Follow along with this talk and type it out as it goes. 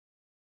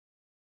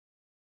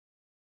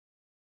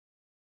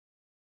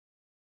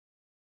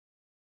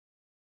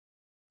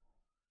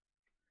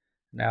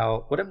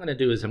Now, what I'm going to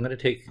do is I'm going to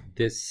take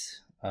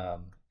this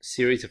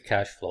series of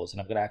cash flows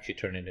and I'm going to actually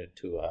turn it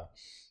into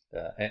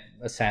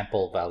a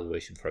sample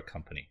valuation for a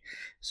company.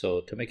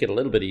 So to make it a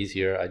little bit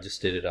easier, I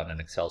just did it on an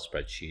Excel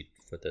spreadsheet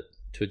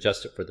to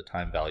adjust it for the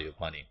time value of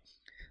money.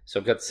 So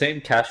I've got the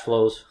same cash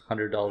flows,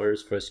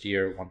 $100 first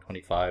year,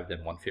 $125,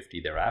 then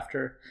 $150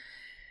 thereafter.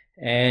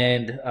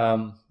 And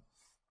I'm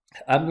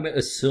going to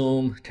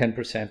assume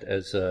 10%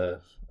 as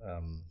the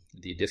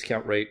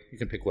discount rate. You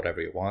can pick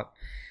whatever you want.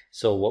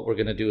 So what we're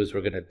going to do is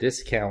we're going to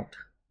discount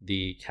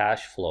the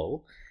cash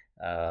flow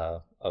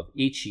of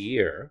each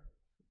year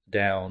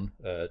down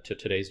to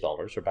today's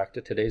dollars, or back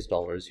to today's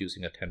dollars,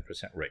 using a 10%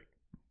 rate.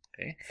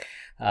 Okay,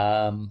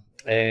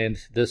 and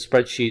the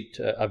spreadsheet,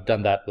 I've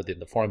done that within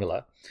the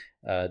formula.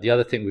 The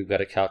other thing we've got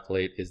to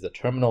calculate is the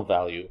terminal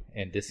value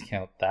and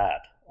discount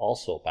that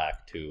also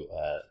back to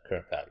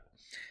current value.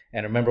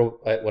 And remember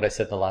what I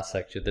said in the last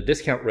section, the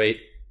discount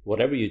rate,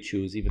 whatever you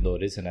choose, even though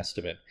it is an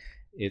estimate,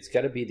 it's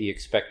got to be the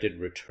expected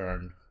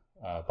return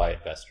by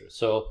investors.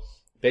 So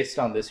based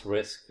on this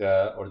risk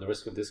or the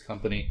risk of this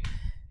company,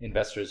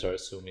 investors are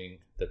assuming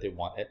that they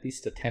want at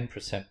least a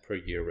 10% per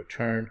year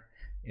return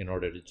in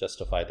order to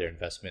justify their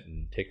investment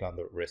and take on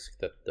the risk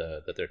that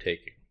they're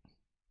taking.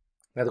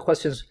 Now the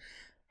question is,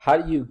 how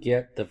do you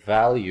get the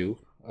value,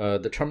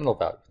 the terminal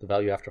value, the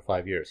value after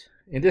 5 years?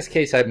 In this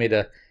case, I made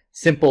a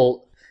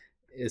simple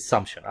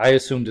assumption. I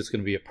assumed it's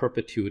going to be a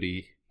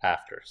perpetuity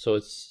after. So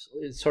it's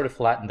sort of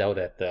flattened out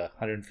at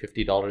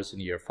 $150 in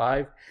year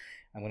 5.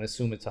 I'm going to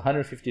assume it's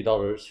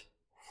 $150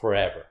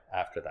 forever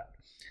after that.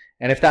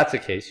 And if that's the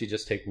case, you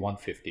just take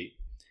 150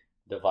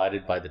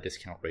 divided by the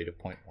discount rate of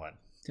 0.1,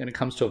 and it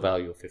comes to a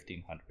value of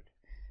 1,500.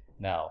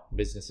 Now,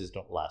 businesses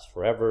don't last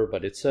forever,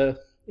 but it's a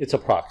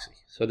proxy.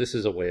 So this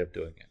is a way of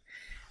doing it.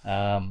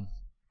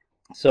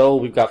 So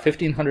we've got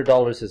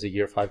 $1,500 as a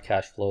year 5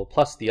 cash flow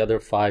plus the other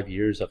 5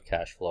 years of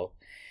cash flow.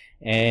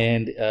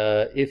 And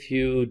if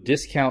you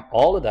discount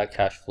all of that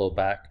cash flow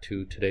back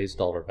to today's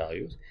dollar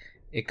values,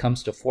 it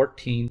comes to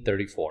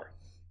 $14.34.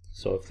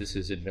 So if this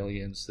is in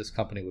millions, this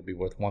company would be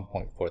worth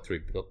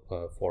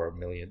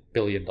 $1.43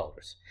 billion.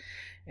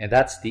 And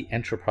that's the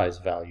enterprise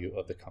value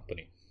of the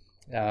company.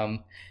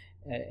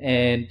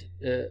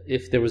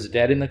 If there was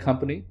debt in the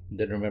company,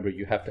 then remember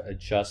you have to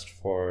adjust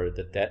for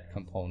the debt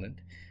component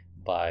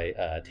by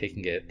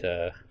taking it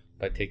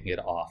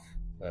off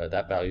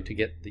that value to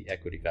get the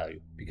equity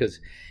value, because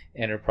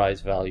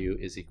enterprise value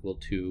is equal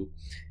to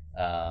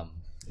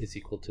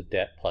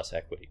debt plus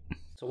equity.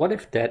 So what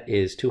if debt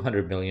is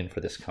 $200 million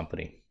for this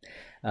company?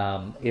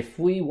 If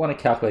we want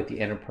to calculate the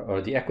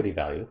equity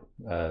value,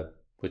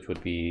 which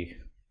would be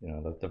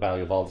the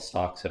value of all the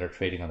stocks that are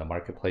trading on the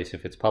marketplace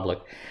if it's public,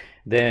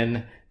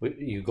 then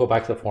you go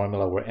back to the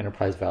formula where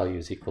enterprise value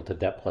is equal to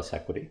debt plus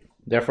equity.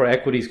 Therefore,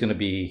 equity is going to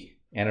be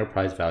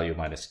enterprise value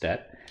minus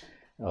debt,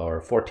 or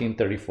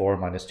 1434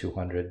 minus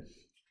 200,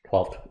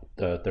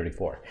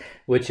 1234,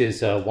 which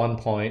is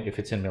if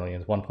it's in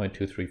millions,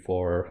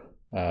 $1.234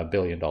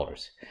 billion.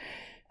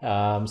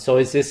 So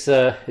is this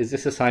a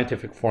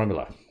scientific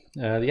formula?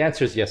 The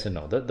answer is yes and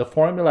no. The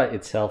formula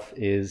itself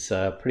is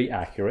pretty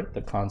accurate.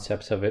 The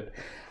concepts of it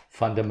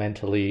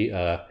fundamentally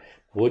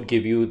would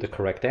give you the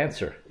correct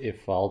answer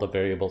if all the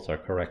variables are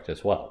correct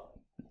as well.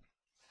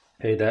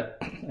 Okay,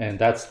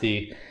 that's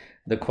the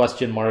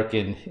question mark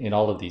in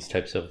all of these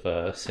types of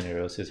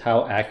scenarios, is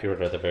how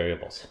accurate are the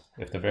variables.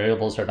 If the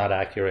variables are not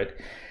accurate,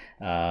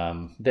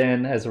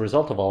 then as a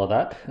result of all of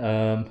that,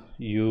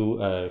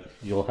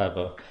 you'll have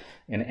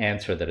an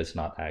answer that is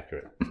not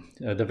accurate.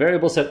 The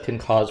variables that can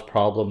cause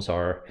problems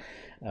are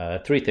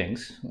 3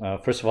 things.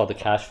 First of all, the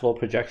cash flow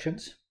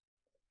projections,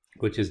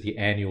 which is the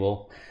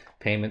annual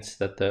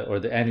payments or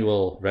the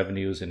annual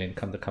revenues and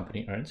income the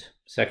company earns.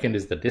 Second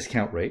is the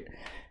discount rate,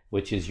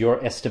 which is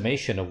your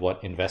estimation of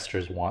what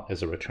investors want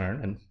as a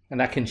return, and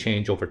that can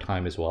change over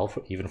time as well,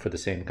 even for the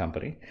same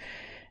company.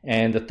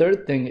 And the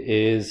third thing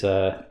is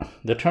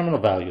the terminal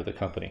value of the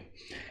company.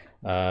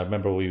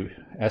 Remember, we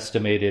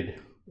estimated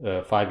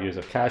 5 years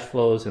of cash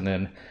flows, and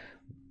then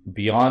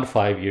beyond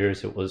 5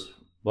 years, it was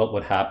what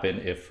would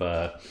happen if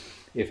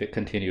it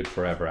continued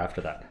forever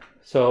after that.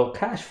 So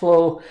cash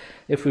flow,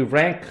 if we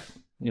rank,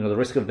 the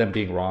risk of them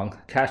being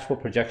wrong, cash flow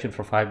projection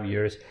for 5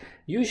 years,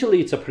 usually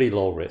it's a pretty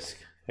low risk.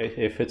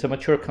 If it's a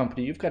mature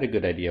company, you've got a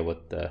good idea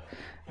what the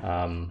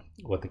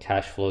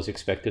cash flow is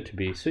expected to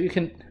be. So you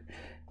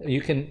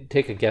can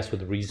take a guess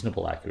with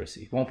reasonable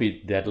accuracy. It won't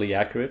be deadly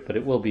accurate, but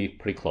it will be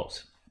pretty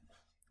close.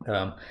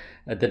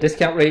 The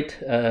discount rate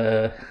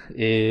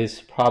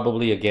is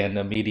probably, again,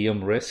 a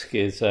medium risk.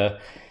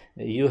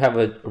 You have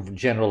a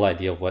general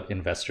idea of what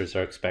investors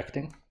are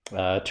expecting.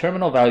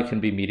 Terminal value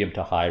can be medium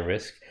to high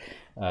risk.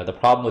 The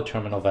problem with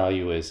terminal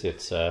value is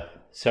it's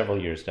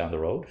several years down the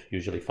road,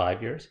 usually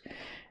 5 years,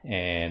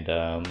 and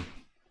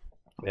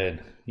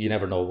you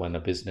never know when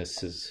a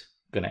business is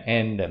going to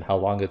end and how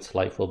long its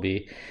life will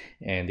be.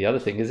 And the other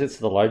thing is it's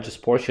the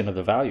largest portion of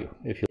the value.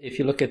 If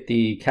you look at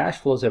the cash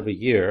flows every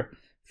year,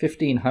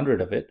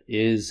 1,500 of it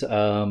is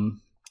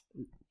from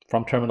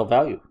terminal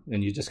value,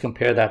 and you just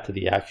compare that to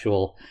the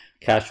actual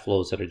cash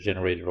flows that are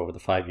generated over the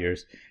 5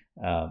 years,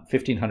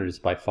 1,500 is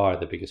by far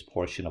the biggest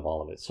portion of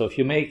all of it. So if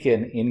you make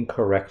an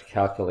incorrect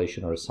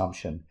calculation or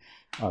assumption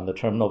on the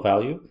terminal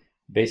value,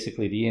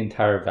 basically the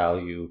entire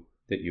value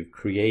that you've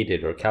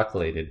created or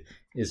calculated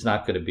is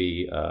not going to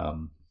be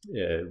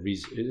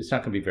it's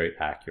not going to be very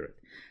accurate.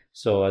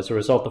 So as a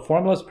result, the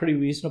formula is pretty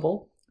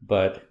reasonable,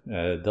 but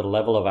the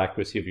level of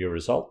accuracy of your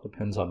result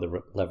depends on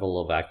the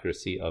level of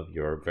accuracy of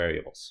your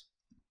variables.